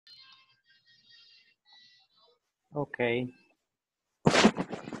Okay.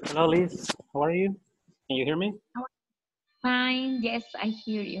 Hello, Liz. How are you? Can you hear me? Fine. Yes, I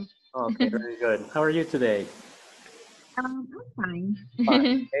hear you. Okay, very good. How are you today? I'm fine.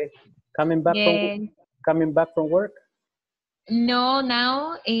 Fine. Okay. Coming back from Yes. work? No,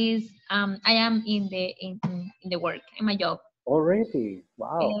 now is I am in the work in my job. Already.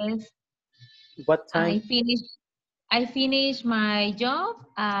 Wow. Yes, What time? I finish my job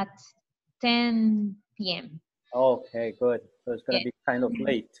at 10 p.m. Okay, good. So it's gonna Yes. be kind of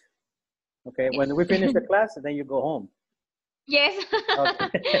late. Okay. Yes. When we finish the class, then you go home. Yes.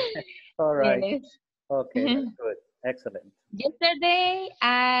 Okay. All right. Yes. Okay, that's good. Excellent. Yesterday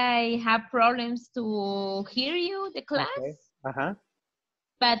I have problems to hear you the class, Okay. Uh-huh.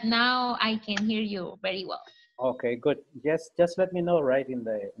 but now I can hear you very well. Okay, good. Just let me know, right, in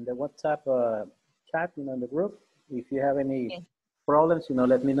the WhatsApp chat, in the group, if you have any Yes. problems,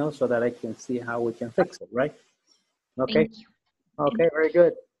 let me know so that I can see how we can fix it, right? Okay. Thank you. Okay, very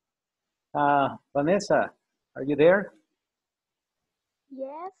good. Vanessa, are you there?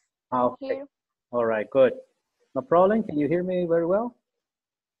 Yes, I'm Okay. here. All right, good. No problem. Can you hear me very well?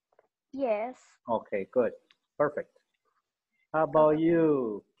 Yes. Okay, good. Perfect. How about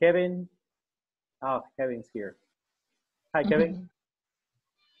you, Kevin? Oh, Kevin's here. Hi, Kevin.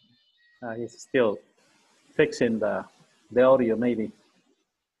 He's still fixing the audio, maybe.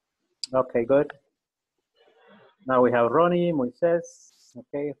 Okay, good. Now we have Ronnie, Moises,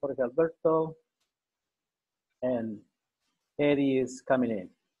 okay, Jorge Alberto, and Eddie is coming in.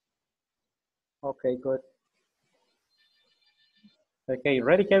 Okay, good. Okay,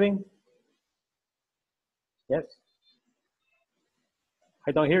 ready, Kevin? Yes.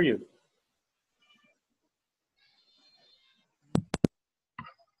 I don't hear you.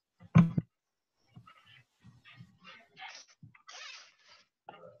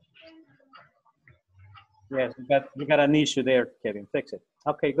 Yes, you got an issue there, Kevin. Fix it.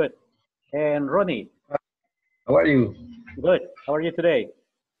 Okay, good. And Ronnie. How are you? Good. How are you today?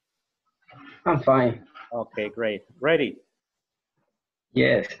 I'm fine. Okay, great. Ready?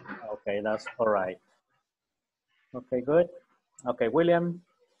 Yes. Okay, that's all right. Okay, good. Okay, William.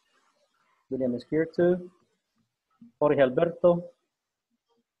 William is here too. Jorge Alberto.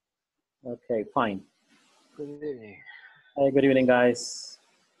 Okay, fine. Good evening. Hey, good evening, guys.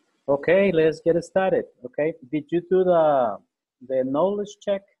 Okay, let's get started. Okay, did you do the knowledge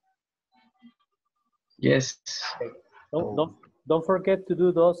check? Yes. Okay. Don't forget to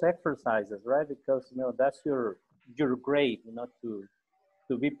do those exercises, right? Because that's your grade,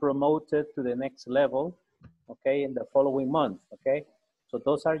 to be promoted to the next level, okay, in the following month, okay? So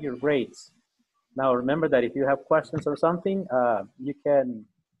those are your grades. Now remember that if you have questions or something, you can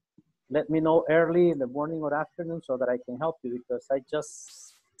let me know early in the morning or afternoon so that I can help you, because I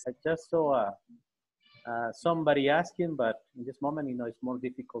just saw somebody asking, but in this moment, it's more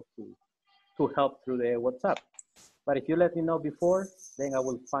difficult to help through the WhatsApp. But if you let me know before, then I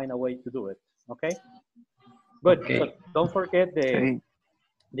will find a way to do it, okay? Good. Okay. So don't forget the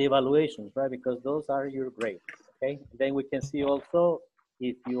evaluations, right? Because those are your grades, okay? Then we can see also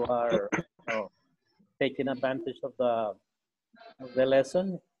if you are taking advantage of the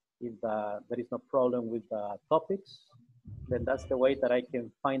lesson. If there is no problem with the topics, then that's the way that I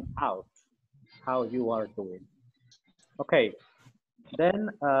can find out how you are doing. Okay, then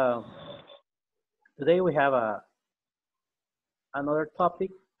today we have another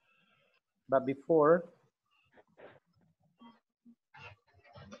topic, but before,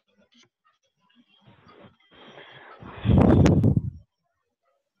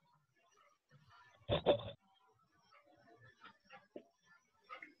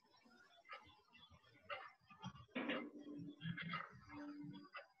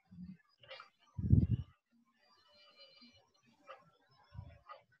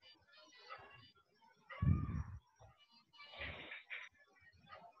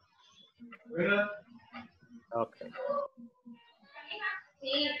 okay.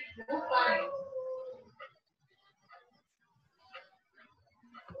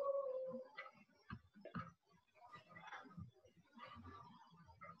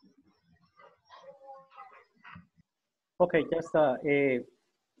 Ok, ya está.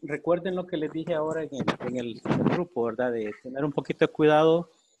 Recuerden lo que les dije ahora en el grupo, ¿verdad? De tener un poquito de cuidado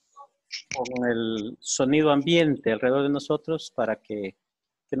con el sonido ambiente alrededor de nosotros para que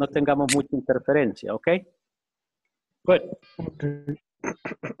no tengamos mucha interferencia, ¿ok? Good. Okay.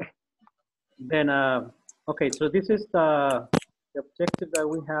 Then, okay, so this is the objective that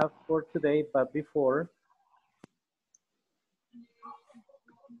we have for today, but before,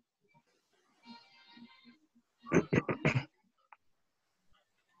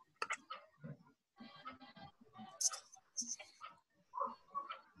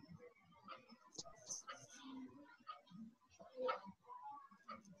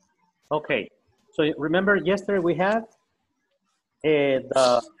 Okay, so remember yesterday we had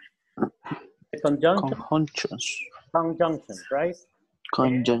the conjunctions, right?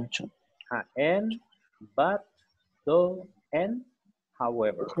 Conjunction. And, but, though, and,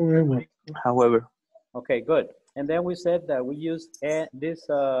 however. However. Okay, good. And then we said that we use these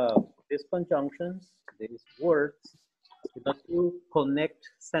conjunctions, these words, to connect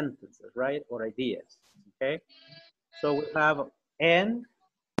sentences, right? Or ideas, okay? So we have and,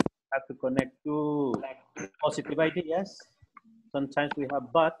 have to connect to positive ideas. Sometimes we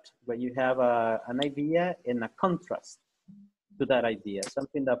have but, when you have an idea in a contrast to that idea,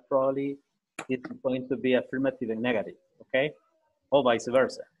 something that probably is going to be affirmative and negative, okay? Or vice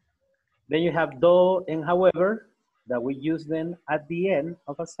versa. Then you have though and however, that we use them at the end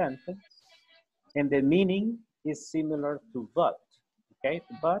of a sentence, and the meaning is similar to but, okay?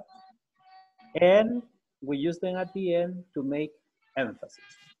 But, and we use them at the end to make emphasis,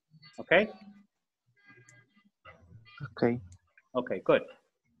 okay? Okay. Okay, good.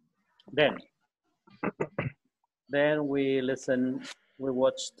 Then we listened, we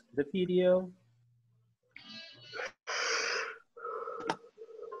watched the video.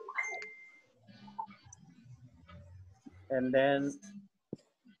 And then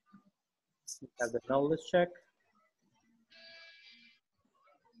we have the knowledge check.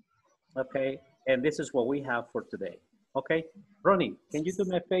 Okay, and this is what we have for today. Okay, Ronnie, can you do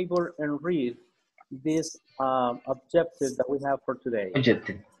me a favor and read this objective that we have for today?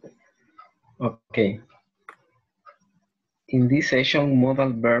 Objective. Okay. In this session,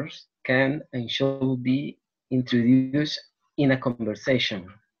 modal verbs can and should be introduced in a conversation.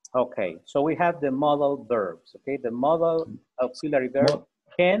 Okay, so we have the modal verbs, okay? The modal auxiliary verb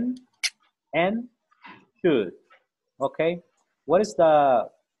can and should, okay? What is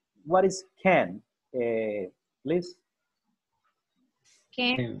can, Liz?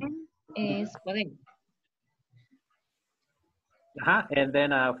 Can is poder. And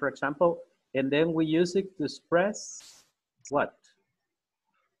then, for example, and then we use it to express what?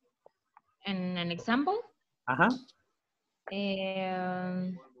 And an example? I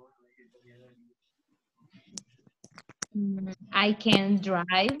can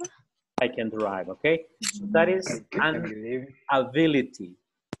drive. I can drive, okay? So that is an ability,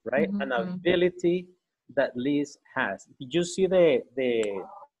 right? An ability that Liz has. Did you see the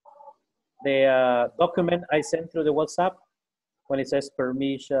document I sent through the WhatsApp when it says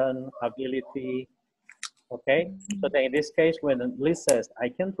permission, ability, okay? So then in this case, when Liz says, I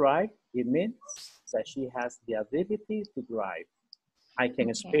can drive, it means that she has the ability to drive. I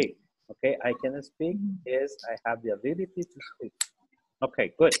can speak, okay? I can speak is I have the ability to speak.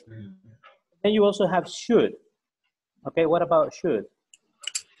 Okay, good. Then you also have should. Okay, what about should?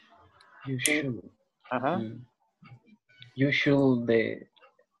 You should. You should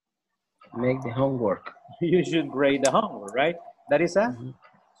make the homework. You should grade the homework, right? That is a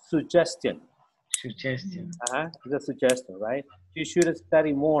suggestion. Suggestion. It's a suggestion, right? You should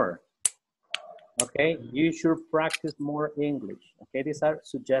study more. Okay, you should practice more English. Okay, these are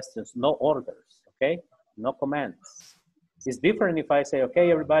suggestions, no orders. Okay, no commands. It's different if I say,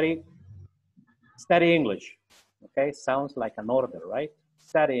 okay, everybody, study English. Okay, sounds like an order, right?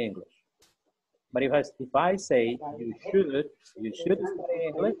 Study English. But if I say you should study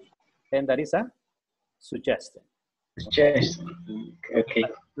English, then that is a suggestion. Suggestion. Okay.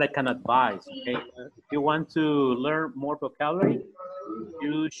 Like an advice. Okay, if you want to learn more vocabulary,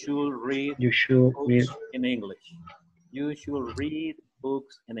 you should read books in English. You should read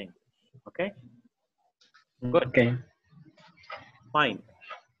books in English. Okay? Good. Okay. Fine.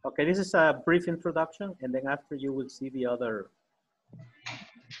 Okay, this is a brief introduction, and then after you will see the other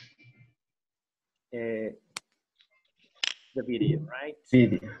the video, right?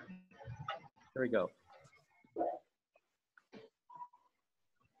 Video. Here we go.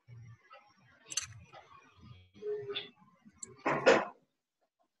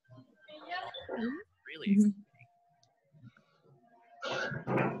 Really?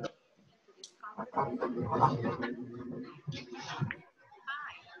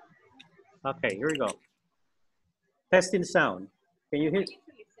 Okay, here we go. Testing sound. Can you hear?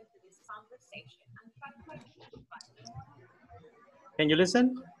 Can you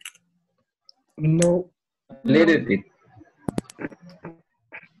listen? No. Little bit.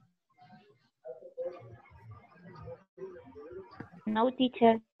 No,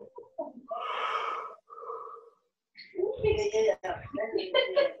 teacher.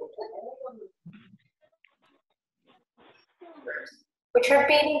 Which are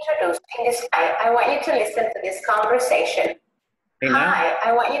being introduced in this. I want you to listen to this conversation. Hi,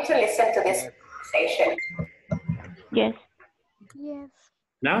 I want you to listen to this conversation. Yes. Yes.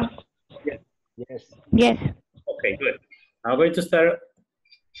 Now? Yes. Yes. Okay, good. I'm going to start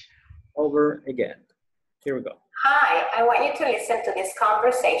over again. Here we go. Hi, I want you to listen to this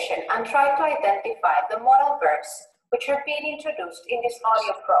conversation and try to identify the modal verbs which are being introduced in this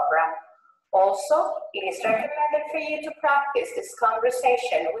audio program. Also, it is recommended for you to practice this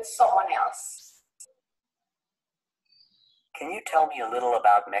conversation with someone else. Can you tell me a little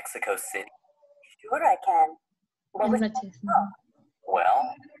about Mexico City? Sure I can. Buenas noches. Well,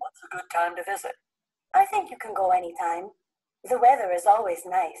 what's a good time to visit? I think you can go anytime. The weather is always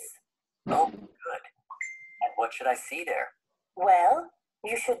nice. Oh, good. And what should I see there? Well,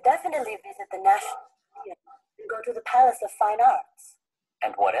 you should definitely visit the National Museum and go to the Palace of Fine Arts.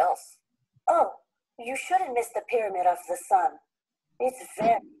 And what else? Oh, you shouldn't miss the Pyramid of the Sun. It's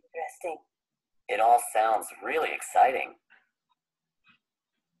very interesting. It all sounds really exciting.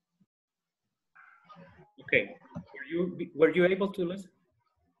 Okay, were you able to listen?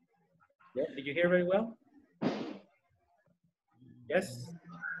 Yeah, did you hear very well? Yes?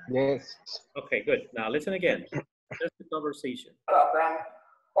 Yes. Okay, good. Now listen again. Just the conversation. Program.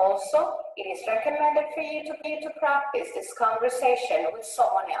 Also, it is recommended for you to practice this conversation with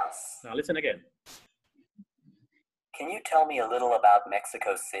someone else. Now listen again. Can you tell me a little about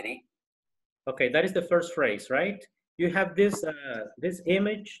Mexico City? Okay, that is the first phrase, right? You have this this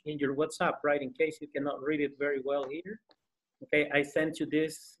image in your WhatsApp, right? In case you cannot read it very well here. Okay, I sent you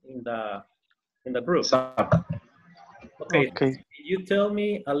this in the group. Okay, Okay. you tell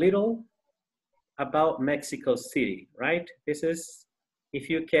me a little about Mexico City, right? This is if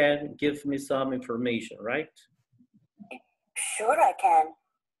you can give me some information, right? Sure I can.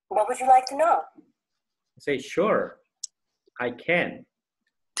 What would you like to know? Say, sure, I can.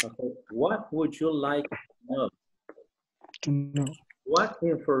 Okay. What would you like to know? What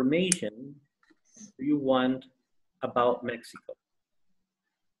information do you want about Mexico?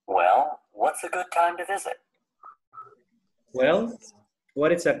 Well, what's a good time to visit? Well,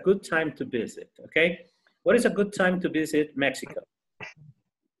 what is a good time to visit, okay? What is a good time to visit Mexico?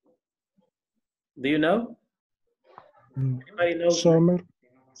 Do you know? Anybody know? Summer.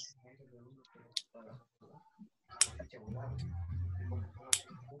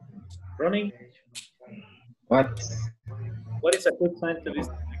 Ronnie? What? What is a good time to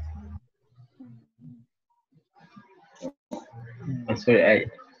visit Mexico? I'm sorry,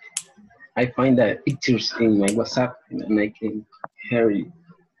 I find the pictures in my WhatsApp and I can hear you.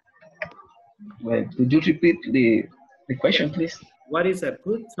 Well, could you repeat the question, please? What is a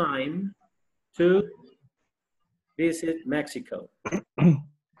good time to visit Mexico?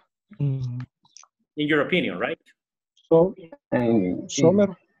 In your opinion, right? So,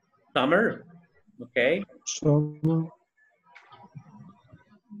 Summer. Summer, okay. Summer.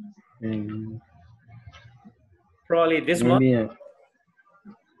 Probably this month.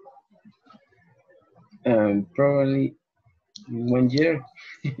 Probably 1 year.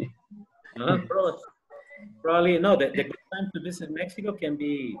 Probably no. The good time to visit Mexico can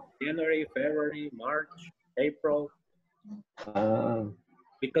be January, February, March, April,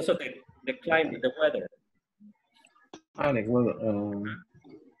 because of the climate, the weather. The weather.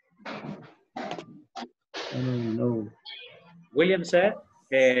 I don't know. William said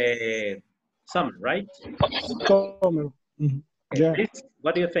summer, right? Summer. Yeah. Chris,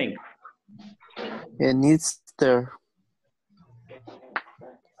 what do you think? And it's there.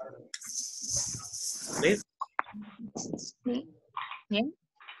 Liz? Yeah.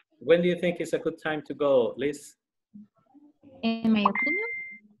 When do you think is a good time to go, Liz? In my opinion?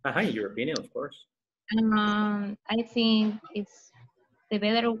 In your opinion, of course. I think it's the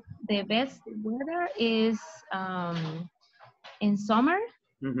best weather is in summer.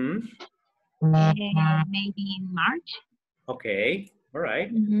 Mm-hmm. Maybe in March. Okay, all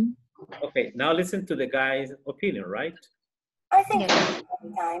right. Okay, now listen to the guy's opinion, right? I think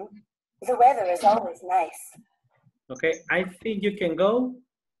anytime. The weather is always nice. Okay, I think you can go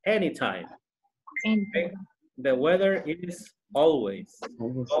anytime. Okay? The weather is always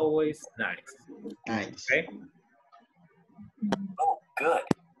nice. Nice. Okay. Oh, good.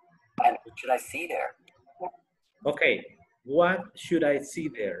 And what should I see there? Okay, what should I see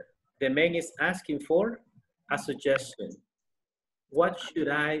there? The man is asking for a suggestion. What should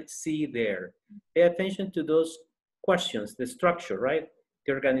I see there? Pay attention to those questions, the structure, right?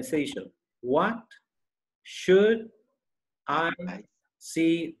 The organization. What should I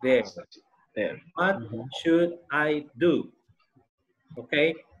see there? What should I do?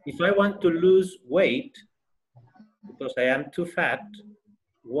 Okay, if I want to lose weight because I am too fat,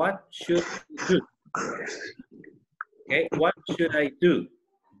 what should I do? Okay, what should I do?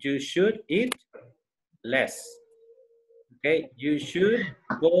 You should eat less. Okay, you should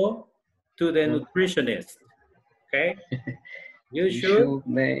go to the nutritionist. Okay? You You should. should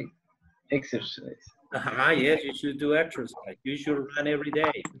make exercise. Yes, you should do exercise. You should run every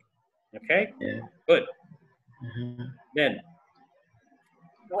day. Okay? Yeah. Good. Uh-huh. Then,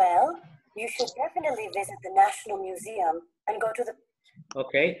 Well, you should definitely visit the National Museum and go to the...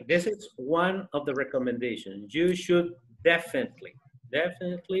 okay, this is one of the recommendations. You should definitely,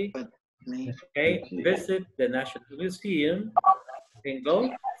 okay, visit the National Museum and go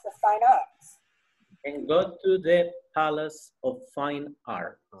Palace of Fine Arts. to the Palace of Fine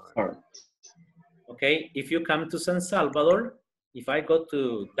Art. Art. Okay, if you come to San Salvador, if I go to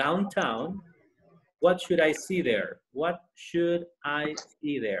downtown, what should I see there? What should I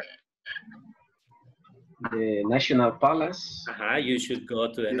see there? The National Palace. You should go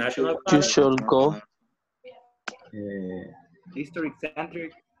to the National You Palace. should go. History Center.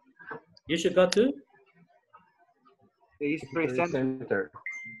 You should go to? The History Center.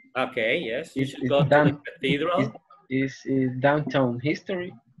 Okay, yes. You should It's go to the cathedral. Is downtown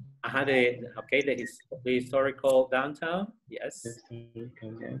history? The historical downtown. Yes.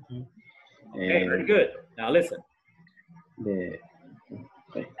 Okay, very good. Now listen.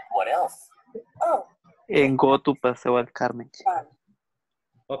 What else? Oh, And go to Paseo del Carmen. fun.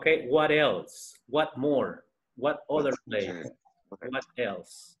 Okay, what else? What more? What other place? What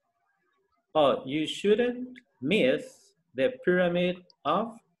else? Oh, you shouldn't miss the pyramid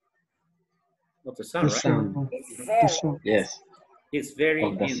of the sun, The right? sun. It's very... Yes. It's very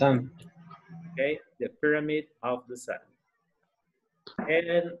Of the easy. sun. Okay, the pyramid of the sun.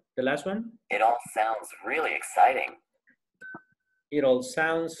 And the last one? It all sounds really exciting. It all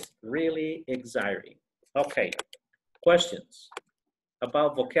sounds really exciting. Okay, questions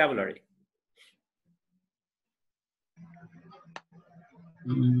about vocabulary?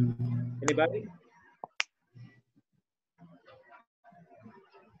 Anybody?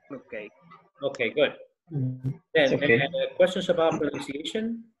 Okay. Okay, good. It's Then okay. questions about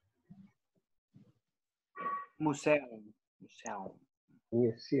pronunciation? Museum. Museum.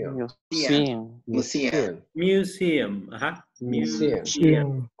 Museum. Museum.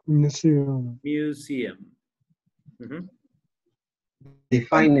 Museum. Mhm.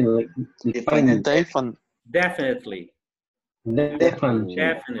 Definitely. Definitely. Definitely. Definitely. Definitely.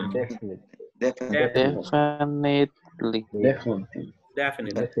 Definitely. Definitely.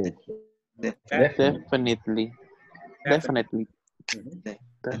 Definitely. Definitely. Definitely. Mhm.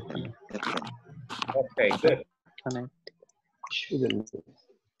 Definitely. Okay, good. Definitely.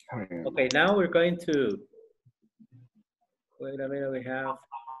 Okay, now we're going to, wait a minute, we have,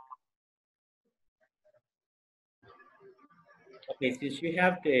 okay, since you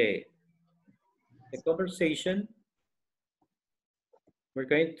have the conversation, we're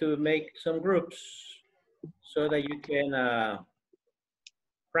going to make some groups so that you can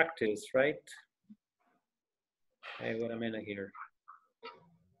practice, right? Okay, wait a minute here.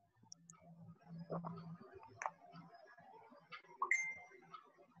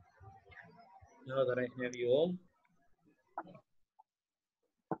 Now that I have you all.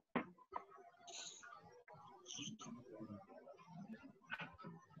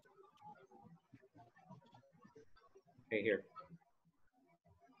 Okay, here.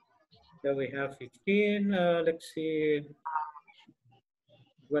 So we have 15, let's see.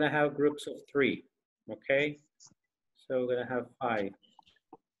 We're gonna have groups of 3, okay? So we're gonna have 5.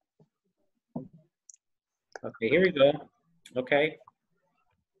 Okay, here we go, okay?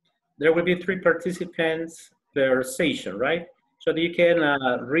 There will be 3 participants per session, right? So that you can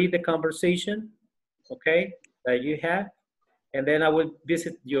read the conversation, okay, that you have, and then I will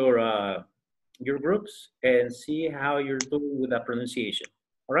visit your groups and see how you're doing with the pronunciation,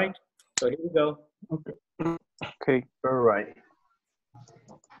 all right? So here we go. Okay. All right.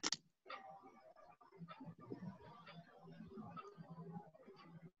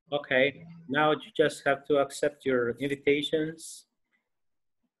 Okay, now you just have to accept your invitations.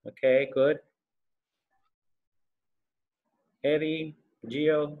 Okay, good. Eddie,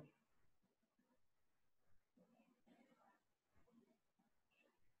 Gio.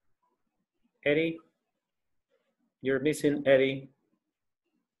 Eddie, you're missing Eddie.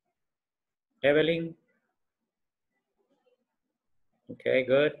 Evelyn. Okay,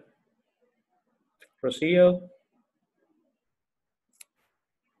 good. Rocio.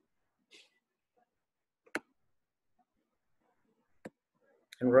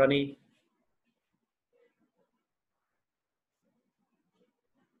 And Ronnie.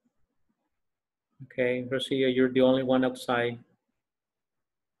 Okay, Rocio, you're the only one outside.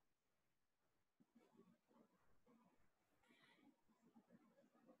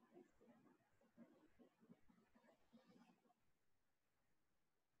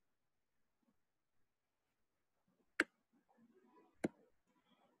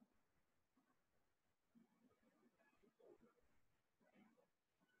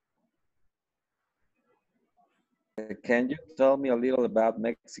 Can you tell me a little about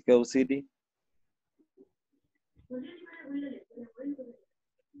Mexico City?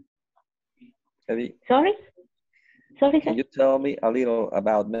 Eddie, Sorry? Sorry, can sir? you tell me a little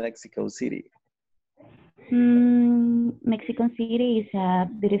about Mexico City? Mexico City is a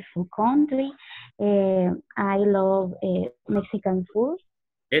beautiful country. I love Mexican food.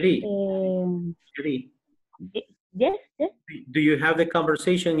 Eddie, Um, Eddie, yes, yes, do you have the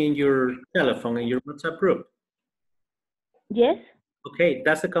conversation in your telephone, in your WhatsApp group? yes. Okay,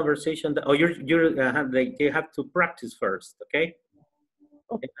 that's the conversation that, oh, you have to practice first, okay?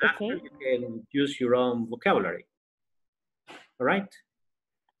 And after Okay. you can use your own vocabulary, all right?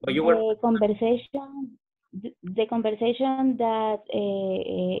 But you were, The conversation that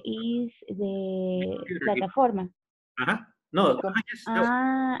is the plataforma. no, yes, no.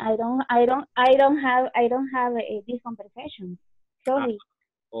 I don't have this conversation. Sorry.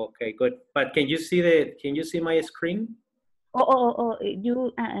 Okay, good. But can you see my screen?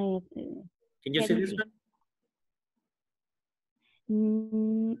 You. Can you see this one?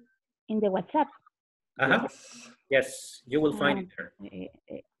 In the WhatsApp. Yes, you will find it there.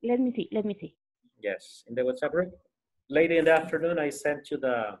 Let me see. Yes, in the WhatsApp group. Later in the afternoon, I sent you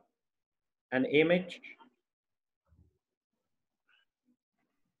an image.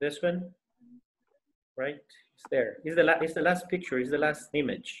 This one, right? It's there. It's the last picture. It's the last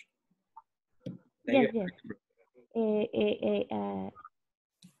image. Yes.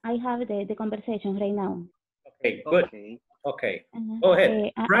 I have the conversation right now. Okay, good. Okay. Go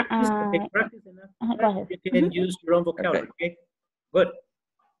ahead. Practice enough. Go ahead. You can use your own vocabulary. Okay. Good.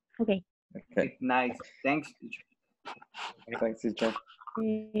 Okay. Nice. Thanks, teacher. Thanks, teacher.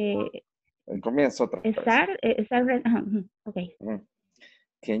 Comienzo otra vez. Okay.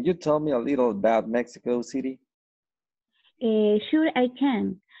 Can you tell me a little about Mexico City? Sure, I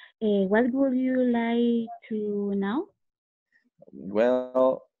can. What would you like to know?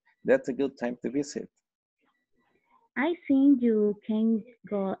 Well, that's a good time to visit. I think you can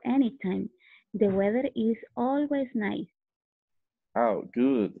go anytime. The weather is always nice. Oh,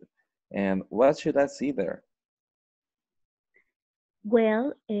 good. And what should I see there?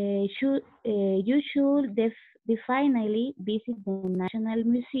 Well, you should definitely visit the National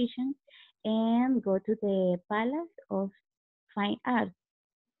Museum and go to the Palace of Fine Arts.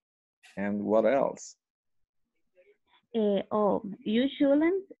 And what else? You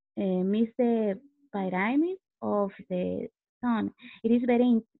shouldn't miss the pyramid of the sun. It is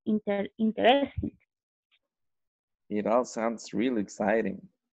very interesting. It all sounds really exciting.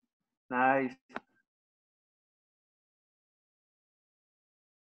 Nice.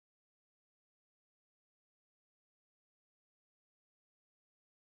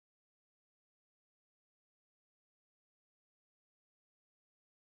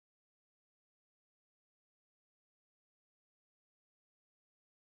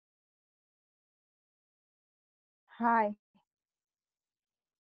 Hi.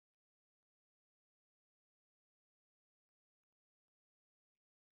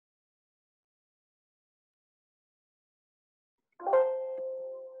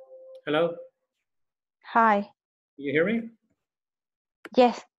 Hello. Hi. You hear me?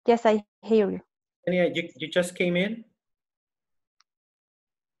 Yes, I hear you. Yeah, you just came in?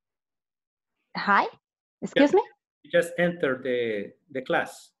 Hi? Excuse me? You just entered the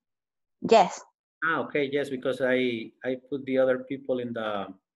class? Yes. Okay, yes, because I put the other people in a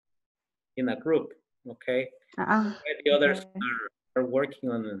group, okay? The others are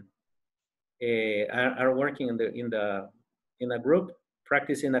working on are working in a group,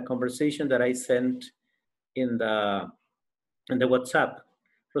 practicing a conversation that I sent in the WhatsApp.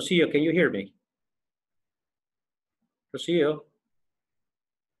 Rocio, can you hear me? Rocio,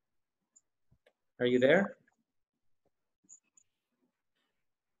 are you there?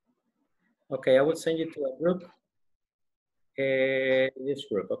 Okay, I will send you to a group. This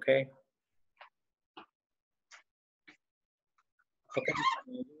group, okay? Okay,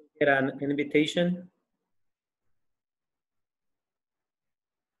 you will get an invitation.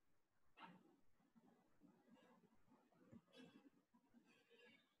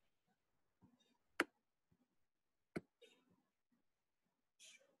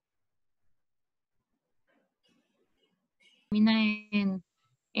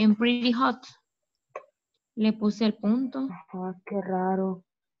 En Pretty Hot. Le puse el punto. Qué raro.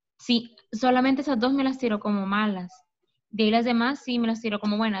 Sí, solamente esas dos me las tiro como malas. De ahí las demás sí me las tiro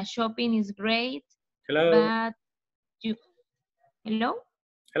como buenas. Shopping is great. Hello. But you... Hello?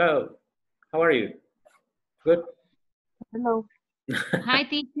 Hello. How are you? Good? Hello. Hi,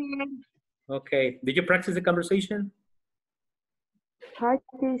 teacher. Okay. Did you practice the conversation? Hi,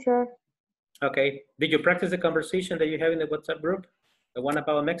 teacher. Okay. Did you practice the conversation that you have in the WhatsApp group? The one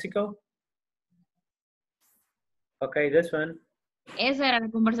about Mexico? Okay, this one. Esa era la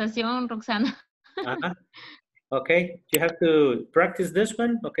conversación, Roxana. Uh-huh. Okay, you have to practice this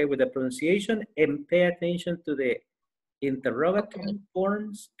one, okay, with the pronunciation and pay attention to the interrogative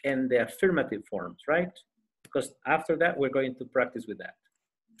forms and the affirmative forms, right? Because after that, we're going to practice with that.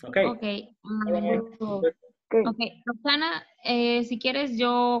 Okay. Okay. Okay, Roxana, si quieres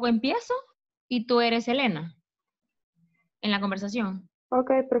yo empiezo y tú eres Elena en la conversación.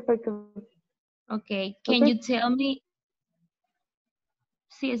 Okay, perfecto. Okay, can you tell me?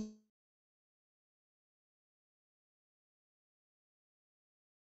 Sí,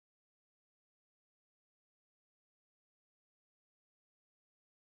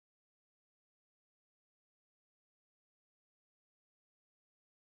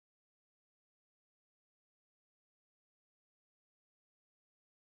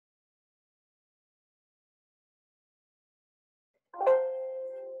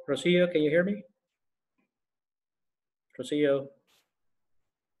 Rosillo, can you hear me? Rosillo.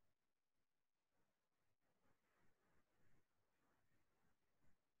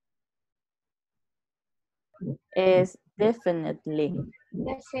 Is definitely.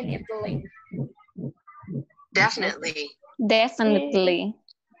 Definitely. Definitely. Definitely.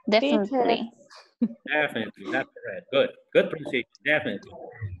 Definitely. Definitely, that's correct. Good, good pronunciation, definitely.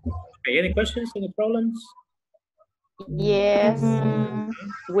 Okay, any questions, any problems? Yes,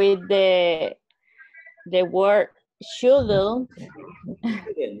 with the word shouldn't.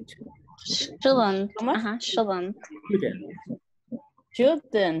 Shouldn't. Shouldn't.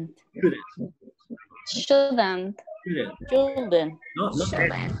 Shouldn't. Shouldn't. Shouldn't. No, not that,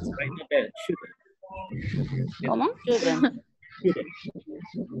 right? Not that, shouldn't. ¿Cómo? Shouldn't. Shouldn't.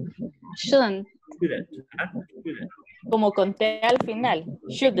 Shouldn't. Shouldn't. Como conté al final.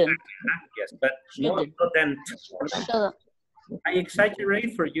 Shouldn't. Yes, but not then. Shouldn't. I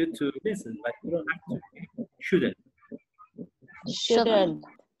exaggerate for you to listen, but you don't have to. Shouldn't. Shouldn't.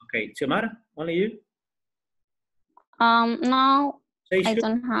 Okay, Xiomara, only you? No, Say I should.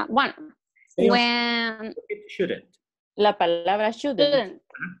 don't have one. Say When shouldn't. La palabra shouldn't.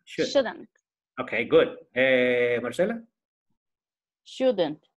 Shouldn't. Okay, good. Marcela?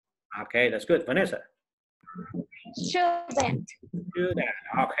 Shouldn't. Okay, that's good. Vanessa? Shouldn't. Shouldn't.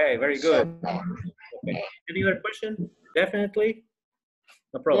 Okay, very good. Okay. Any other question? Definitely?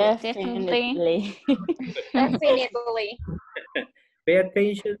 No problem. Definitely. Definitely. Pay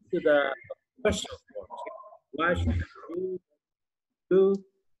attention to the question forms. What should you do?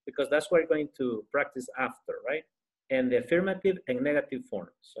 Because that's what we're going to practice after, right? And the affirmative and negative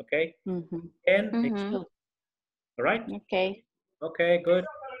forms, okay? And all right? Okay. Okay, good.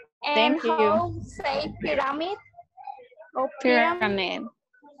 And Thank you. how say pyramid? Oh, pyramid.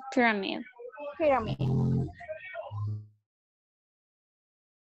 Pyramid. Pyramid.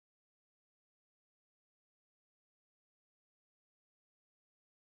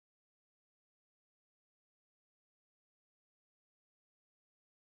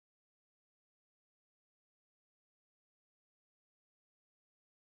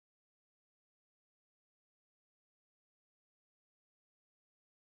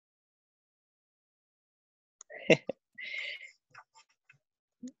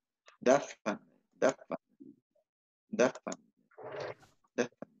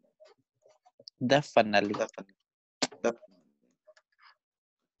 Definitely.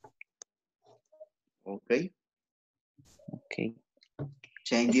 Okay. Okay.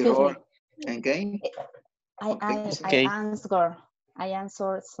 Change the Excuse role me. again. I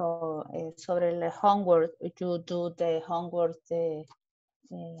answer so sobre el homework. You do the homework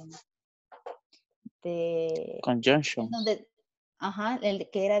the Conjunction. el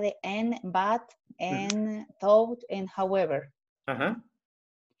que era de and, but, and, thought, and however.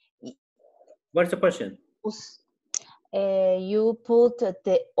 What's the question? You put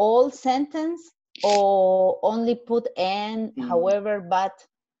the all sentence or only put and, however, but?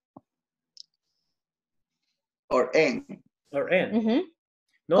 Or and. Or and.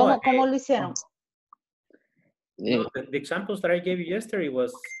 No, ¿Cómo lo hicieron? No, the examples that I gave you yesterday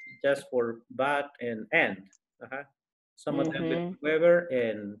was just for but and and. Some of them with however,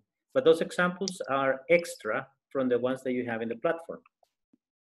 but those examples are extra from the ones that you have in the platform.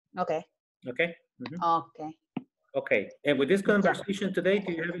 Okay. Okay? Okay. Okay, and with this conversation today,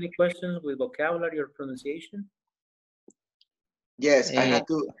 do you have any questions with vocabulary or pronunciation? Yes, I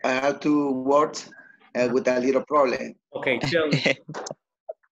have two words with a little problem. Okay, tell me.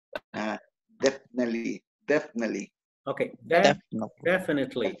 Definitely. Okay,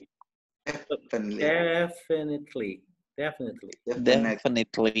 definitely. Definitely.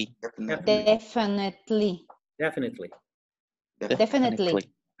 Definitely. Definitely. Definitely. Definitely.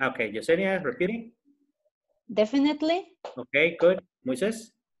 Okay, Yesenia, repeating. Definitely. Okay, good.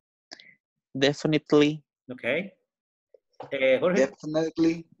 Moises? Definitely. Okay. Jorge?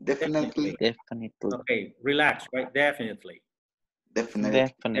 Definitely. Definitely. Okay, relax, right? Definitely.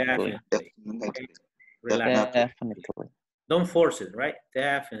 Definitely. Okay. Relax. Definitely. Don't force it, right?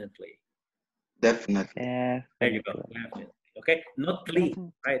 Definitely. Definitely. There you go. Definitely. Okay. Not please,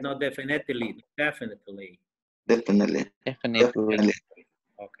 right? Not definitely. Definitely. Definitely. Okay.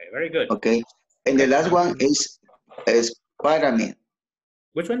 Very good. Okay. And the last one is pyramid.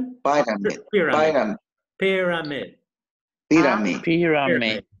 Which one? Pyramid. Pyramid. Pyramid. Pyramid.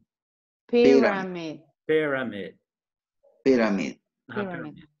 Pyramid. Pyramid. Pyramid. Pyramid. Pyramid.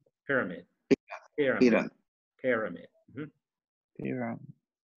 Pyramid. Pyramid. Pyramid. Pyramid.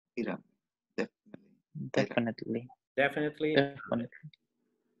 Definitely. Definitely.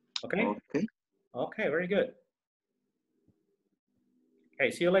 Okay. Okay. Okay. Very good. Okay.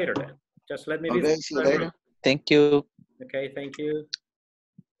 See you later then. Just let me be. Okay. See you later. Thank you. Okay. Thank you.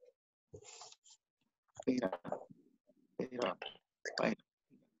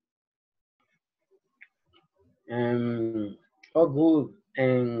 Oh, good.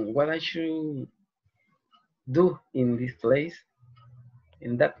 And what I should do in this place,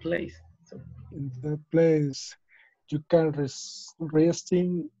 in that place? So, in that place, you can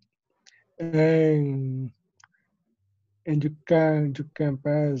resting and you can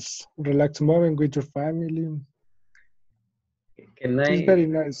pass relax moment with your family. can It's I? very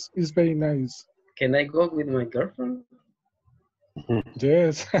nice. It's very nice. Can I go with my girlfriend?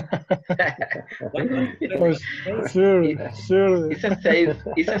 Yes. Oh, sure. It's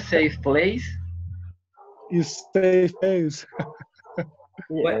a safe place. It's safe place.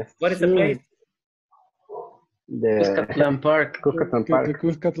 What is the place? Cuscatlan Park. The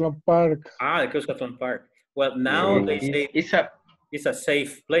Cuscatlan Park. Ah, the Cuscatlan Park. Well, now they say it's a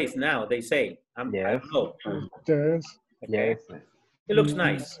safe place. Now they say. I don't know. Yes. Okay. It looks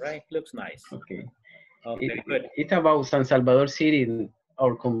nice, right? It looks nice. Okay. Okay, good. It's about San Salvador City in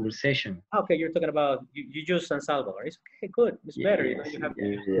our conversation. Okay, you're talking about you use San Salvador. It's okay, good. It's better. You know, you have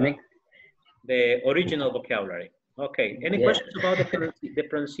the original vocabulary. Okay. Any questions about the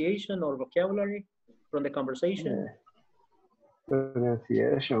pronunciation or vocabulary from the conversation?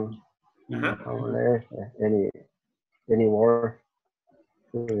 Pronunciation. Any more?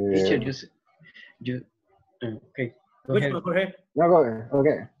 Teacher, you okay. Go Which ahead. one, Jorge? No, go ahead.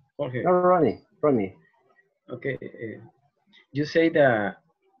 Okay. Jorge. No, Ronnie. Okay. You say that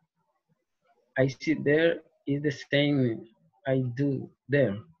I sit there is the same I do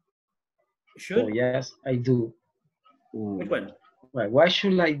there. Should? So yes, I do. Which one? Why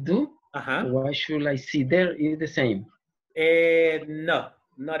should I do? Uh-huh. Why should I sit there is the same? No,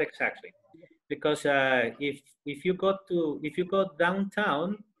 not exactly. Because if you go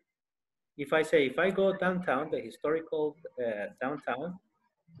downtown, if I go downtown, the historical downtown,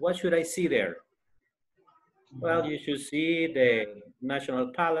 what should I see there? Well, you should see the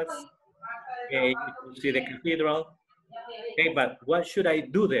National Palace. You should see the cathedral. Okay, but what should I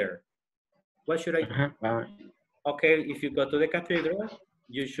do there? What should I do? Okay, if you go to the cathedral,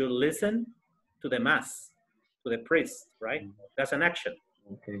 you should listen to the mass, to the priest, right? That's an action.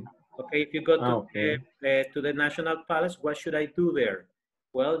 Okay. Okay, if you go to the National Palace, what should I do there?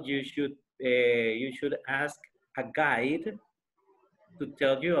 Well, you should ask a guide to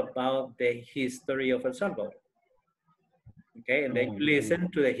tell you about the history of El Salvador. Okay, and then you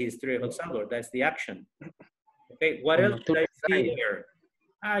listen to the history of El Salvador. That's the action. Okay, what else should I see here?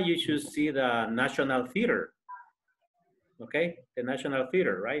 You should see the National Theater. Okay, the National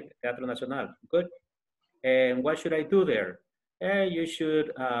Theater, right? Teatro Nacional. Good. And what should I do there? You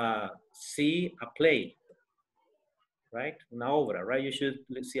should see a play, right? Una obra, right? You should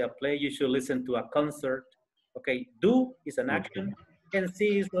see a play. You should listen to a concert. Okay, do is an action, and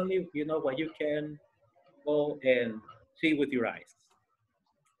see is only, you know, what you can go and see with your eyes.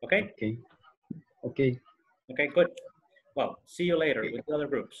 Okay? Okay. Okay, good. Well, see you later with the other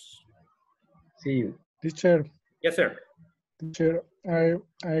groups. See you. Teacher. Yes, sir. Teacher, I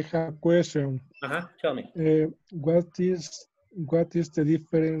have a question. Tell me. What is the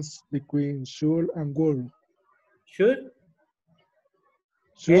difference between should and would? Should?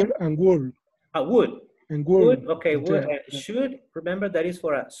 Should and would. Would. And would. Okay, would. Should, remember that is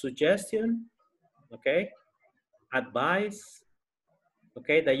for a suggestion, okay? Advice,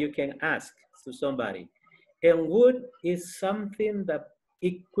 okay, that you can ask to somebody. And would is something that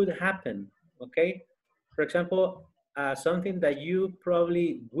it could happen, okay? For example, something that you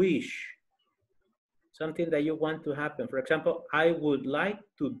probably wish, something that you want to happen. For example, I would like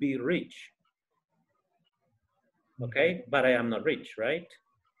to be rich. Okay, but I am not rich, right?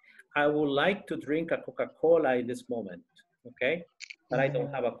 I would like to drink a Coca-Cola in this moment. Okay, but I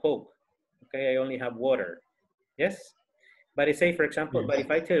don't have a Coke. Okay, I only have water. Yes? But I say, for example, but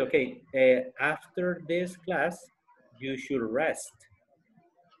if I tell you, okay, after this class, you should rest.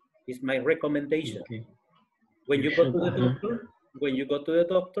 It's my recommendation. Okay. When you go to the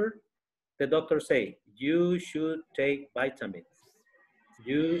doctor, the doctor say, you should take vitamins.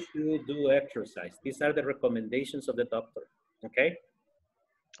 You should do exercise. These are the recommendations of the doctor, okay?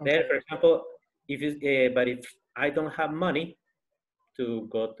 Then, for example, but if I don't have money to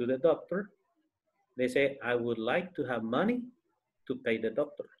go to the doctor, they say, I would like to have money to pay the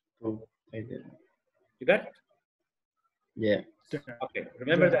doctor. Oh, I did. You got it? Yeah. Okay,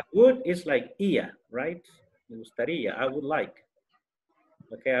 remember that would is like ia, right? Me gustaría, I would like.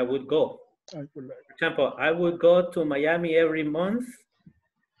 Okay, I would go. For example, I would go to Miami every month,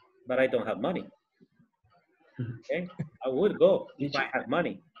 but I don't have money. Okay, I would go if I had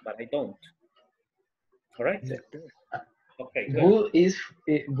money, but I don't. All right? Okay, good.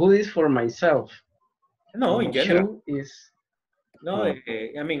 Good is for myself. No, in general. Should is... No,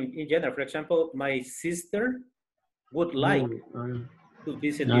 I mean, in general, for example, my sister would like to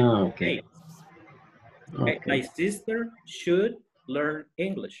visit the United States. Okay. My sister should learn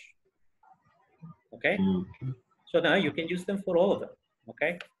English. Okay? So now you can use them for all of them.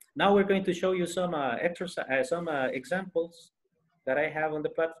 Okay? Now we're going to show you some exercise, some examples that I have on the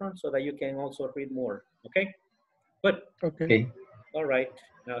platform so that you can also read more. Okay? Good. Okay. All right.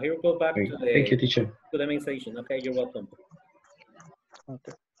 Now here we go back to the, Thank you, teacher. to the main station. Okay, you're welcome.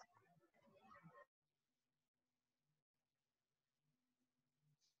 Okay.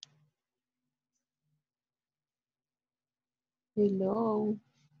 Hello.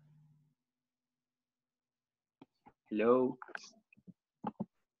 Hello.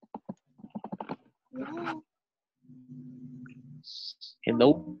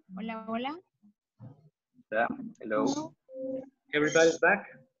 Hello. Hola, hola. Yeah. Hello. Everybody's back?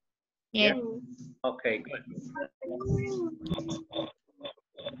 Yeah. Okay, good.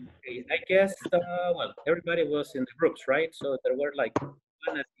 Okay, I guess, well, everybody was in the groups, right? So there were like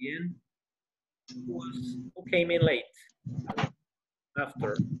one at the end who came in late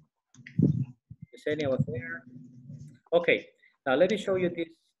after. Yesenia was there. Okay, now let me show you these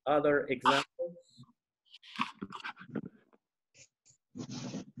other examples.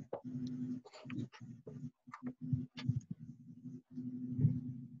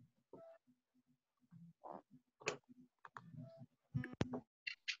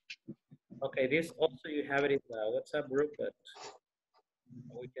 Okay, this also you have it in the WhatsApp group, but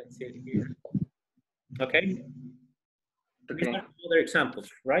we can see it here. Okay. These are other examples,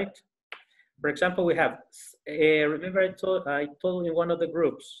 right? For example, we have, remember I told in one of the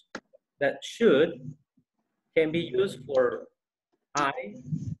groups that should can be used for I,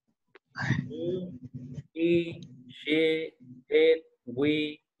 you, he, she, it,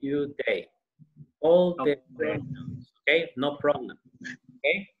 we, you, they. All the pronouns, okay? No problem,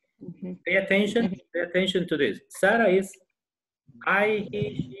 okay? Pay attention to this. Sarah is I,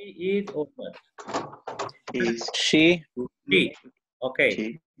 he, she, it, or what? She.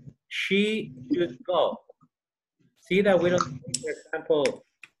 Okay. She should go. See that we don't say, for example,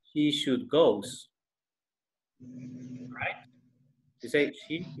 she should goes. Right? You say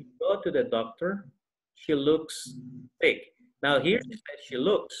she should go to the doctor. She looks sick. Now here it says she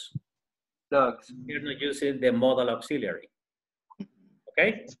looks. You're not using the modal auxiliary.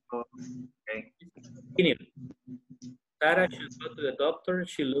 Okay? Okay. Continue. Sarah should go to the doctor.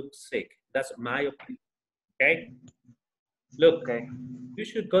 She looks sick. That's my opinion. Okay? Look, you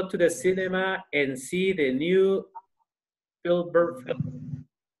should go to the cinema and see the new Spielberg film.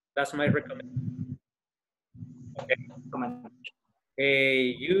 That's my recommendation. Okay.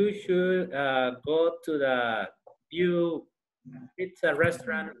 You should go to the new pizza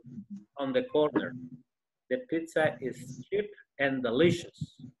restaurant on the corner. The pizza is cheap and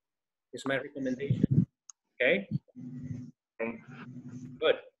delicious. It's my recommendation. Okay?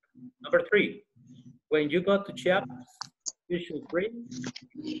 Good. Number 3. When you go to Chiapas, you should bring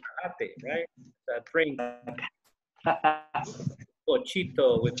happy, right? A drink.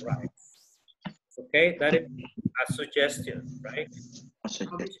 Cochito with rice. Okay, that is a suggestion, right?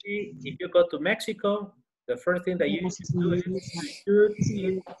 Obviously, if you go to Mexico, the first thing that you should do is you should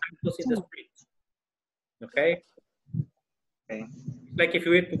eat tacos in the street. Okay? Like if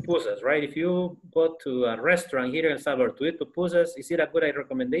you eat pupusas, right? If you go to a restaurant here in El Salvador to eat pupusas, is it a good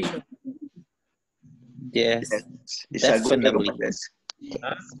recommendation? Yes, It's a good definitely. recommendation.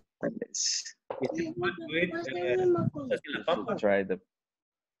 Is it what with la papa? Try the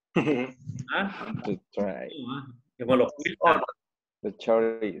 ¿Ah? to try Como los quiltas. the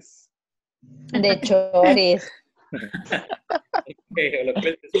choris. The choris. Okay, los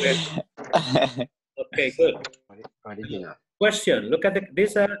quiltas. Okay, good. Original. Question. Look at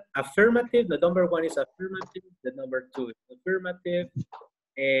these are affirmative. The number 1 is affirmative. The number 2 is affirmative.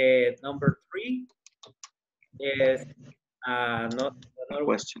 Number 3 is not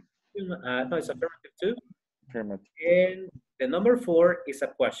Question. No, it's affirmative too. Affirmative. And the number 4 is a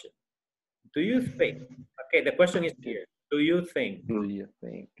question. Do you think? Okay, the question is here. Do you think? Do you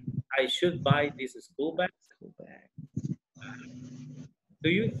think? I should buy this school bag? Do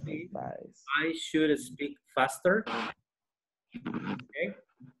you think I should speak faster? Okay.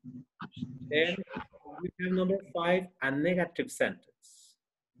 Then we have number 5, a negative sentence.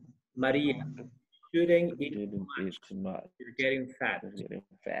 Maria, shouldn't eat too much. You're getting fat. You're getting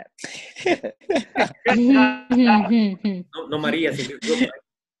fat. No, Maria, so it's good, right?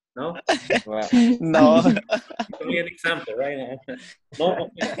 No? Wow. No. It's only an example, right? No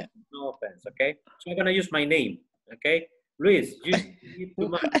offense. No offense, okay? So I'm going to use my name, okay? Luis, you eat too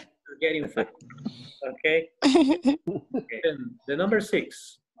much. You're getting fat, okay? And the number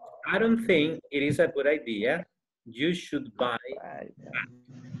 6, I don't think it is a good idea. You should buy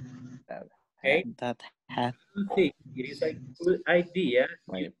that. Okay? That hat. I don't think it is a good idea.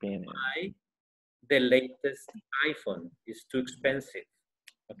 My opinion. Buy the latest iPhone. It's too expensive.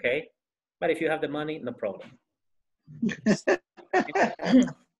 Okay? But if you have the money, no problem.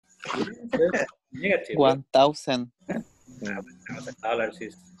 Negative. 1,000. $1,000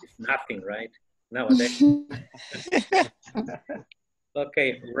 is nothing, right? Nowadays.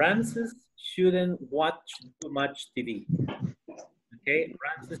 Okay, Ramses shouldn't watch too much TV. Okay,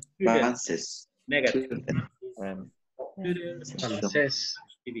 Ramses shouldn't. Francis. Negative. Shouldn't watch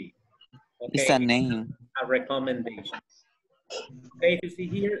TV. Okay. It's a name. A recommendation. Okay, if you see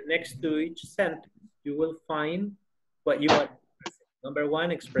here, next to each sentence, you will find what you are expressing. Number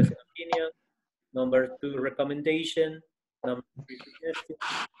 1, expressing opinion. Number 2, recommendation. Number 3, suggestion.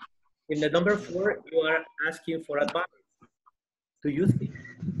 In the number 4, you are asking for advice. Do you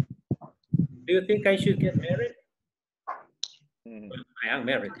think I should get married? Well, I am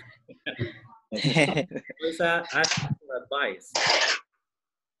married. Rosa asking for advice.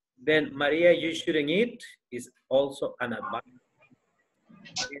 Then Maria, you shouldn't eat is also an advice.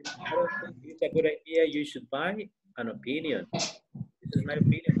 And I don't think it's a good idea. You should buy an opinion. This is my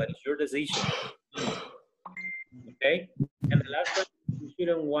opinion, but it's your decision. Okay? And the last one, you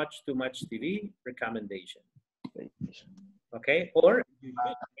shouldn't watch too much TV, recommendation. Okay? Or you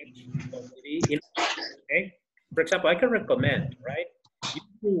should watch TV in, okay? For example, I can recommend, right? You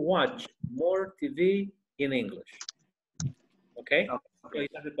should watch more TV in English. Okay? So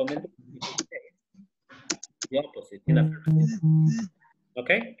it's a recommended. The opposite, in affirmative.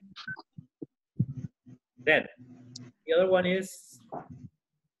 Okay? Then, the other one is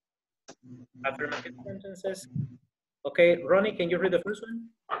affirmative sentences. Okay, Ronnie, can you read the first one?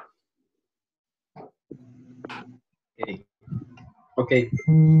 Okay.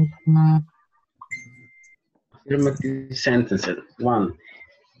 Affirmative sentences. 1.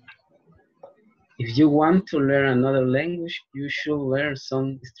 If you want to learn another language, you should learn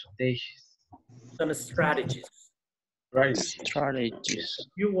some strategies. Some strategies. Strategies. If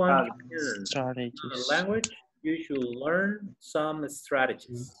you want to learn another language, you should learn some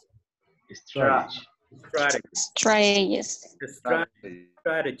strategies. Strategies.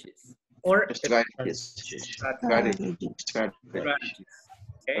 Or strategies.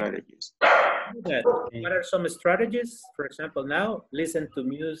 Okay. What are some strategies? For example, now listen to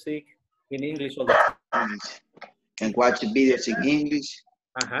music in English all the time. And watch videos in English.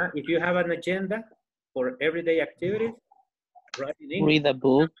 If you have an agenda for everyday activities, write in English. Read a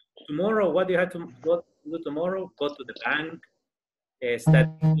book. Tomorrow, what do you have to do tomorrow? Go to the bank, study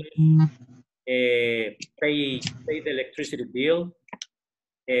English, pay the electricity bill,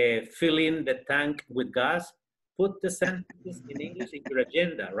 fill in the tank with gas. Put the sentences in English in your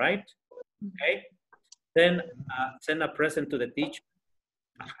agenda, right? Okay. Then send a present to the teacher.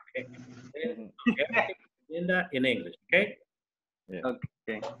 Okay. Then agenda in English. Okay. Yeah.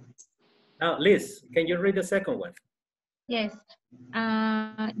 Okay. Now, Liz, can you read the second one? Yes.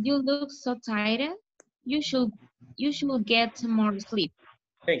 You look so tired. You should get more sleep.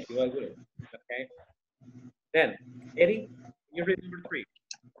 Thank you. I will. Okay. Then, Eddie, can you read number 3?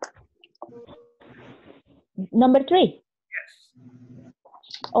 Number 3. Yes.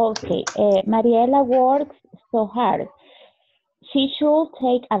 Okay. Mariela works so hard. She should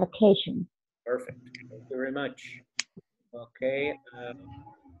take a vacation. Perfect. Thank you very much. Okay.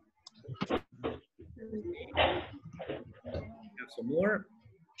 some more.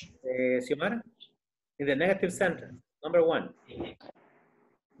 Xiomara, in the negative sentence, number 1.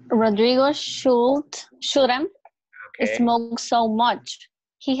 Rodrigo shouldn't Okay. smoke so much.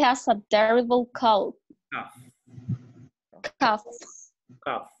 He has a terrible cold. Cough. Cough.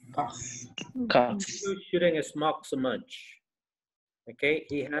 Cough. You shouldn't smoke so much. Okay,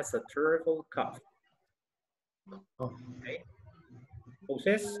 he has a terrible cough. Okay.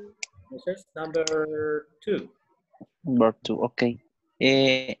 Moses, number 2. Number 2, okay.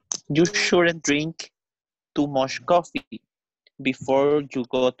 You shouldn't drink too much coffee before you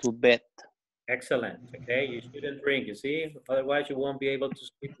go to bed. Excellent. Okay, you shouldn't drink, you see? Otherwise, you won't be able to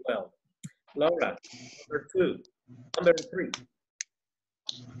sleep well. Laura, number 2. Number 3.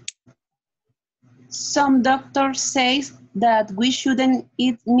 Some doctors say that we shouldn't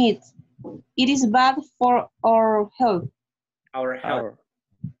eat meat. It is bad for our health. Our health.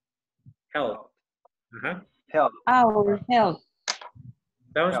 Health. Health. Our health.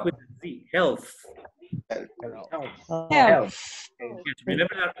 Sounds with Z. Health. Health. Yes,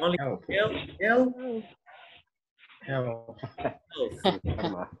 remember that only health.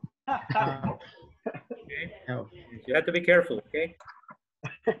 Okay. You have to be careful, okay?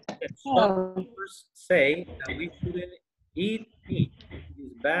 Some doctors say that we shouldn't eat meat.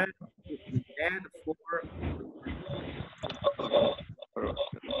 It is bad for.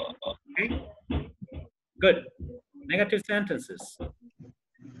 Okay. Good. Negative sentences.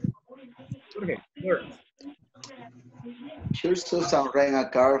 Okay. Words. Should Susan rent a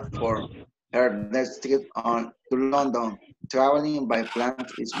car for her next trip to London? Traveling by plane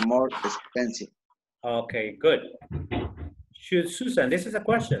is more expensive. Okay, good. Should Susan, this is a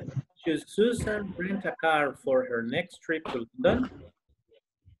question. Should Susan rent a car for her next trip to London?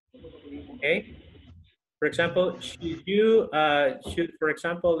 Okay. For example, should you, for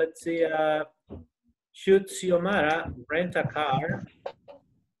example, let's see, should Xiomara rent a car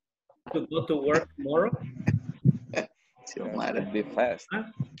to go to work tomorrow? Xiomara, be fast. Huh?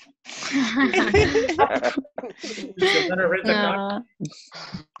 Xiomara rent a car?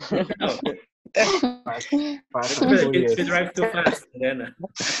 No. She drives too fast. Then,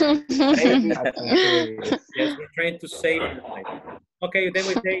 yes, we're trying to save her life. Okay, then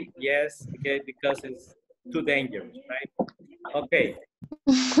we say yes, okay, because it's too dangerous, right? Okay.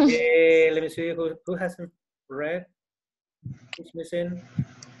 Let me see who hasn't read. Who's missing?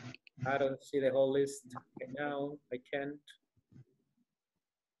 I don't see the whole list. Okay, now I can't.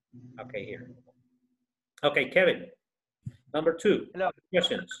 Okay, here. Okay, Kevin. Number 2. Hello.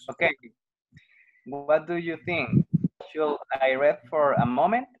 Questions. Okay. What do you think? Should I rest for a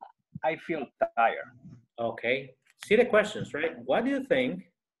moment? I feel tired. Okay. See the questions, right? What do you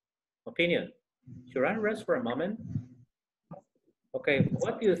think? Opinion. Should I rest for a moment? Okay,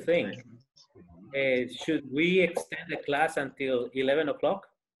 what do you think? Should we extend the class until 11 o'clock?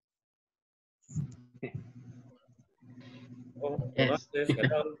 Oh, Yes.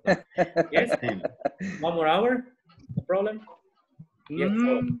 Yes? 1 more hour? No problem? Yes.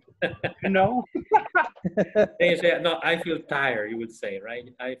 No. Then you say, no, I feel tired, you would say, right?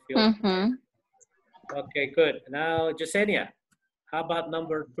 I feel tired. Okay, good. Now, Jasenia, how about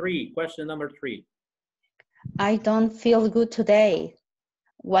number 3? Question number 3. I don't feel good today.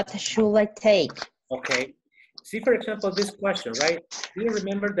 What should I take? Okay. See, for example, this question, right? Do you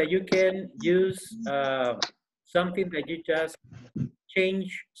remember that you can use something that you just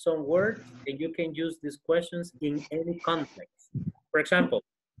change some words and you can use these questions in any context? For example,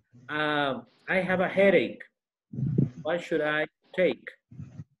 I have a headache. What should I take?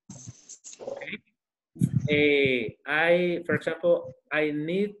 Okay. For example, I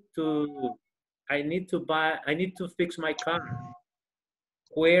need to fix my car.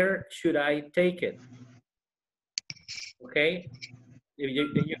 Where should I take it? Okay,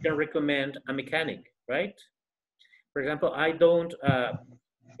 you can recommend a mechanic, right? For example, I don't,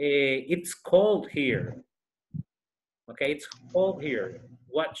 it's cold here. Okay, it's cold here.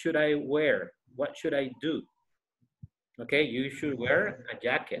 What should I wear? What should I do? Okay, you should wear a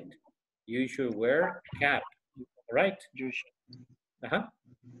jacket. You should wear a cap, all right? You should. Uh-huh.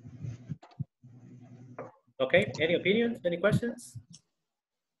 Okay, any opinions, any questions?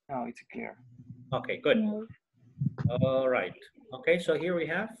 No, it's clear. Okay, good. All right. Okay, so here we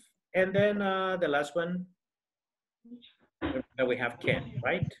have, and then the last one, we have Ken,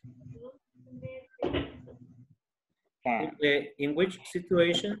 right? Ken. In which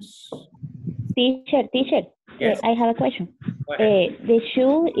situations? Teacher, Yes. I have a question. The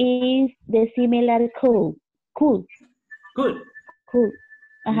shoe is the similar cool. Good.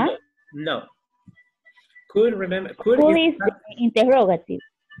 Uh-huh. No. Could remember. Cool is the interrogative.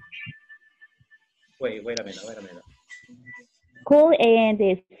 Wait a minute. Could and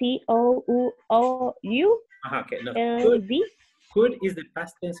the C-O-U-O-U Okay, no. L-D. Could is the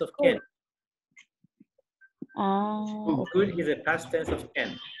past tense of can. Okay. Could is the past tense of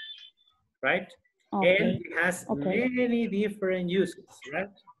can, right? Okay. And it has Okay. many different uses, right?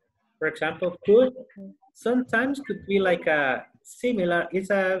 For example, could sometimes could be like a similar,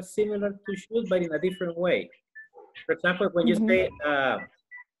 it's a similar to should, but in a different way. For example, when you say,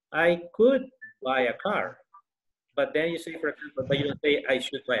 I could buy a car, but then you say, for example, but you don't say, I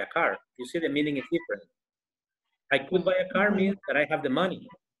should buy a car. You see the meaning is different. I could buy a car means that I have the money,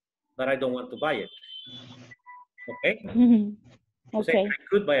 but I don't want to buy it. Okay? You say, I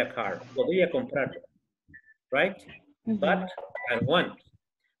could buy a car. Podría comprarlo. Right? But I don't want.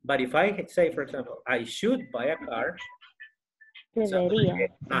 But if I say, for example, I should buy a car. Debería.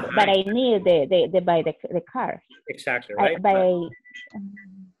 But I need the buy the car. Exactly, right? But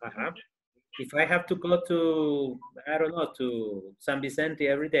if I have to go to, I don't know, to San Vicente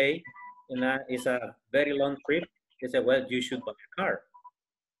every day, and it's a very long trip, they say, well, you should buy a car,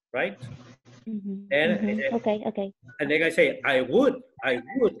 right? And okay. And then I say, I would buy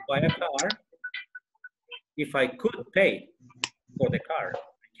a car if I could pay for the car.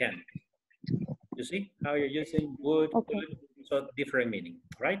 I can. You see how you're using would, could, so different meaning,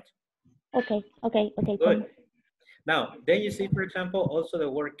 right? Okay. Good. Now, then you see, for example, also the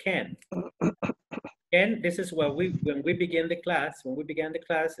word can. Can, this is what when we began the class,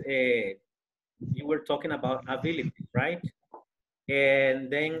 you were talking about ability, right?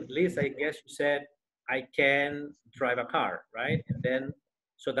 And then Liz, I guess you said, I can drive a car, right? And then,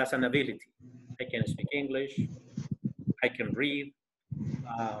 so that's an ability. I can speak English, I can read,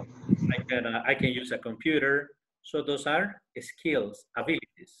 I can use a computer. So those are skills,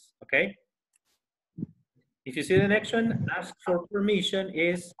 abilities, okay? If you see the next one, ask for permission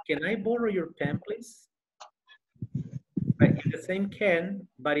is, can I borrow your pen, please? Right, it's the same can,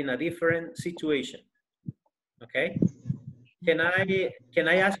 but in a different situation, okay? Can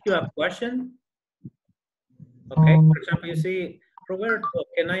I ask you a question? Okay, for example, you see, Roberto,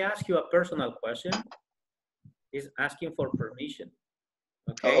 can I ask you a personal question? Is asking for permission.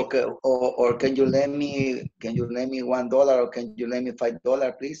 Okay. Okay. Or can you lend me $1 or can you lend me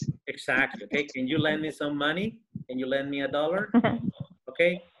 $5, please? Exactly. Okay. Can you lend me some money? Can you lend me $1?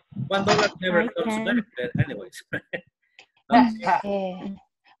 Okay. $1 never comes back. But anyways. Okay.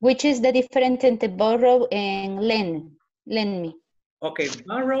 Which is the difference entre borrow and lend? Lend me. Okay.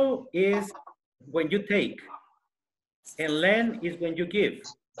 Borrow is when you take, and lend is when you give.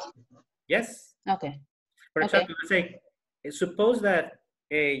 Yes. Okay. For example, let's say, suppose that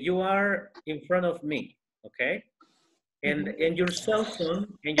you are in front of me, okay, and your cell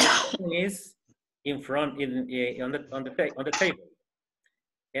phone is in front on the table,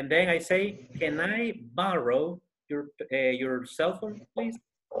 and then I say, can I borrow your cell phone, please?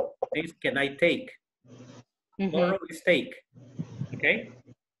 Please, can I take? Borrow is take, okay.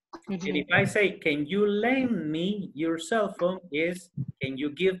 And if I say, can you lend me your cell phone? Is can you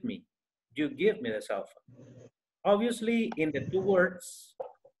give me? You give me the cell phone. Obviously, in the two words,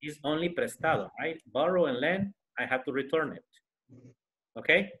 is only prestado, right? Borrow and lend, I have to return it.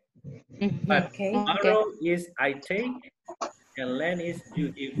 Okay? But borrow is I take, and lend is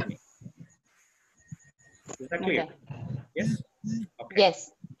you give me. Is that clear? Yes? Okay.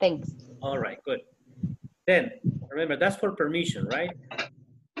 Yes, thanks. All right, good. Then, remember, that's for permission, right?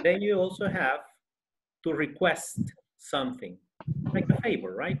 Then you also have to request something, like a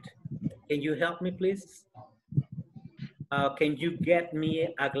favor, right? Can you help me, please? Can you get me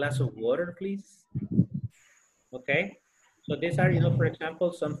a glass of water, please? Okay. So these are, for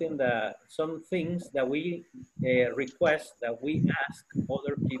example, some things that we request, that we ask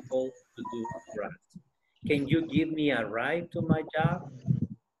other people to do for us. Can you give me a ride to my job?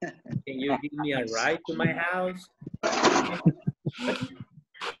 Can you give me a ride to my house?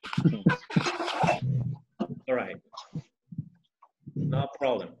 All right. No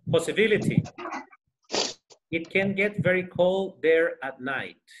problem. Possibility. It can get very cold there at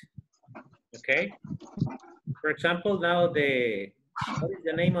night. Okay. For example, now what is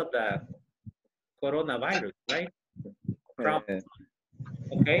the name of the coronavirus, right? Okay.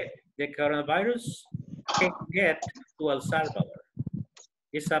 The coronavirus can get to El Salvador.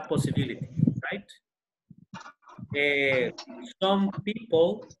 It's a possibility, right? Some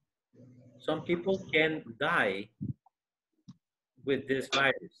people can die with this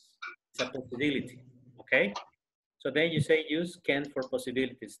virus. It's a possibility, okay? So then you say use can for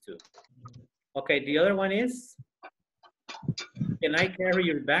possibilities too. Okay, the other one is, can I carry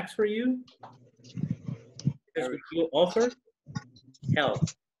your bags for you? Because you offer help.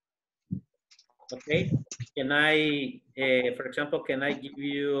 Okay, Can I, for example, can I give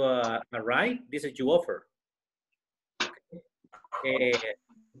you a ride? This is you offer.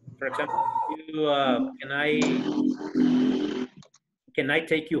 For example, you, can I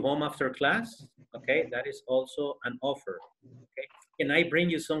take you home after class? Okay, that is also an offer. Okay, can I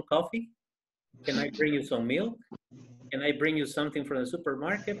bring you some coffee? Can I bring you some milk? Can I bring you something from the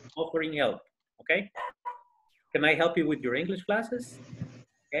supermarket? Offering help. Okay. Can I help you with your English classes?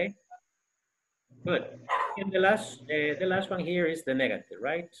 Okay. Good. And the last one here is the negative,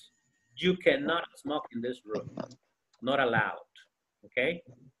 right? You cannot smoke in this room. Not allowed. Okay.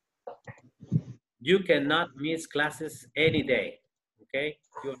 You cannot miss classes any day. Okay.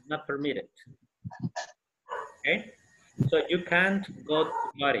 You're not permitted. Okay. So you can't go to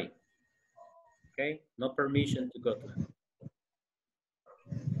the party. Okay. No permission to go to it.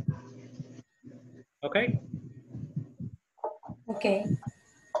 Okay. Okay.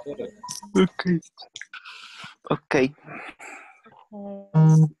 Good. Okay. Okay.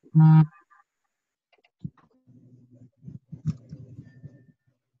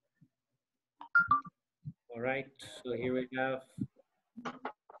 All right, so here we have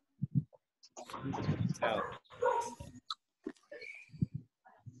out.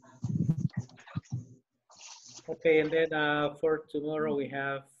 Okay, and then for tomorrow we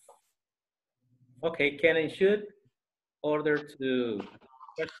have, okay, can and should, order to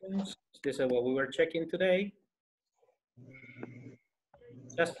questions. This is what we were checking today.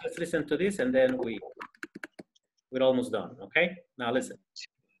 Just let's listen to this and then we're almost done, okay? Now listen.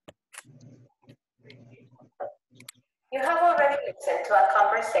 You have already listened to a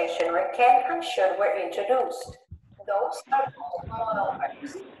conversation where can and should were introduced. Those are called modal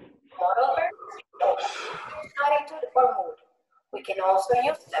verbs. Modal verbs use attitude or mood. We can also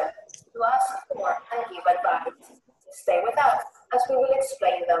use them to ask for and give advice. Stay with us as we will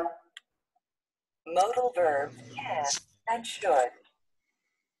explain them. Modal verbs can and should.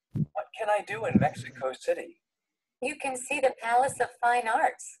 What can I do in Mexico City? You can see the Palace of Fine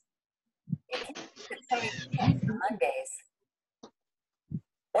Arts. You can visit some museums on Mondays.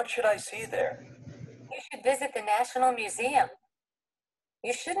 What should I see there? You should visit the National Museum.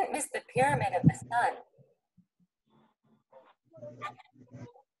 You shouldn't miss the Pyramid of the Sun.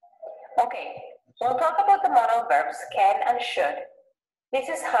 Okay, we'll talk about the modal verbs can and should. This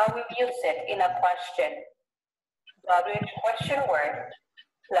is how we use it in a question. WH question word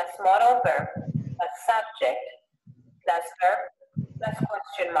plus modal verb plus subject plus verb plus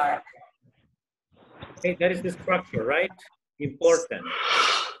question mark. Okay, that is the structure, right? Important.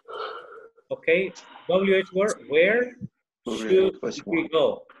 Okay, WH word, where should we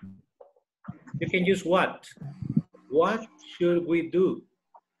go? You can use what? What should we do?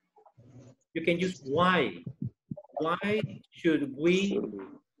 You can use why. Why should we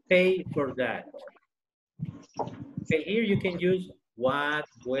pay for that? Okay, here you can use what,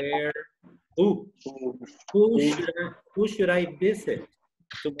 where, who. Who should I visit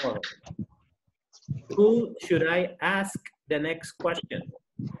tomorrow? Who should I ask the next question?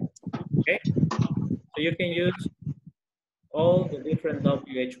 Okay, so you can use all the different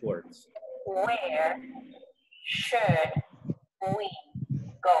WH words. Where should we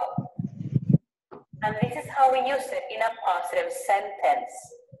go? And this is how we use it in a positive sentence.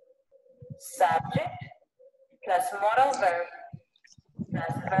 Subject plus modal verb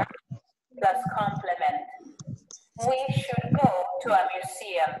plus complement. We should go to a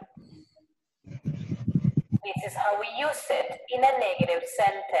museum. This is how we use it in a negative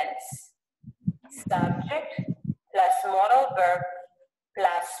sentence. Subject plus modal verb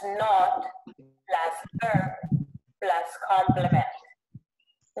plus not plus verb plus complement.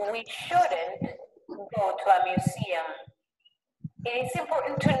 We shouldn't go to a museum. It is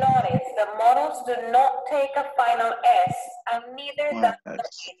important to notice the modals do not take a final S and neither does the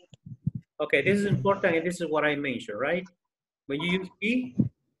P. Okay, this is important and this is what I mentioned, right? When you use he,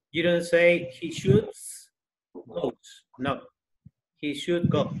 you don't say he should go. No, he should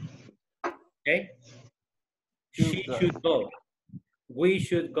go. Okay? She should go. We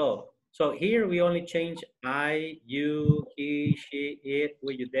should go. So here we only change I, you, he, she, it,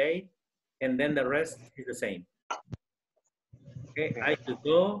 we, you, they, and then the rest is the same. Okay, I should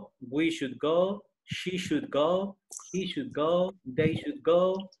go, we should go, she should go, he should go, they should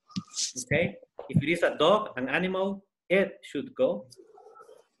go. Okay, if it is a dog, an animal, it should go.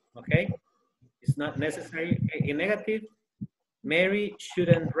 Okay, it's not necessary. Okay. In negative, Mary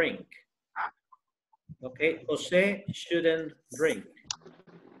shouldn't drink. Okay, Jose shouldn't drink.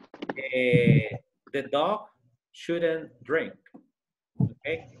 The dog shouldn't drink.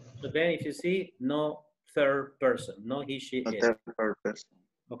 Okay, so then if you see, no third person, no he, she, it. Third person.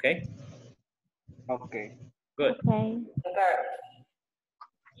 Okay. Okay. Good. Okay. Verb.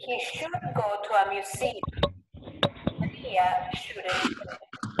 He should go to a museum. Maria shouldn't.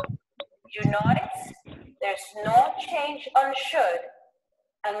 You notice there's no change on should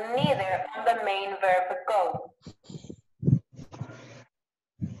and neither on the main verb go.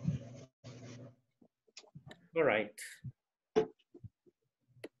 All right.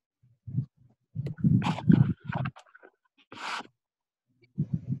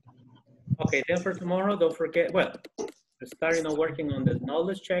 Okay, then for tomorrow, don't forget, well, we're starting on working on the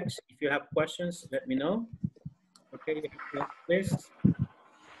knowledge checks. If you have questions, let me know. Okay, this.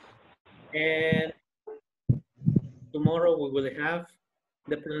 And tomorrow we will have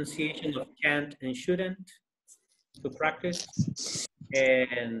the pronunciation of can't and shouldn't to practice.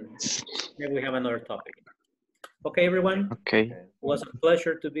 And then we have another topic. Okay, everyone. Okay. It was a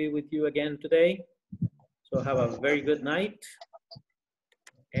pleasure to be with you again today. So have a very good night.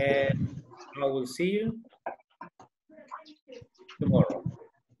 And I will see you tomorrow.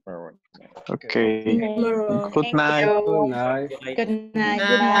 Okay. Okay. Good night. Good night. Good night. Good night.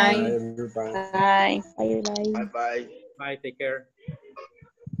 Bye, everybody. Bye. Bye bye. Bye bye. Bye, take care.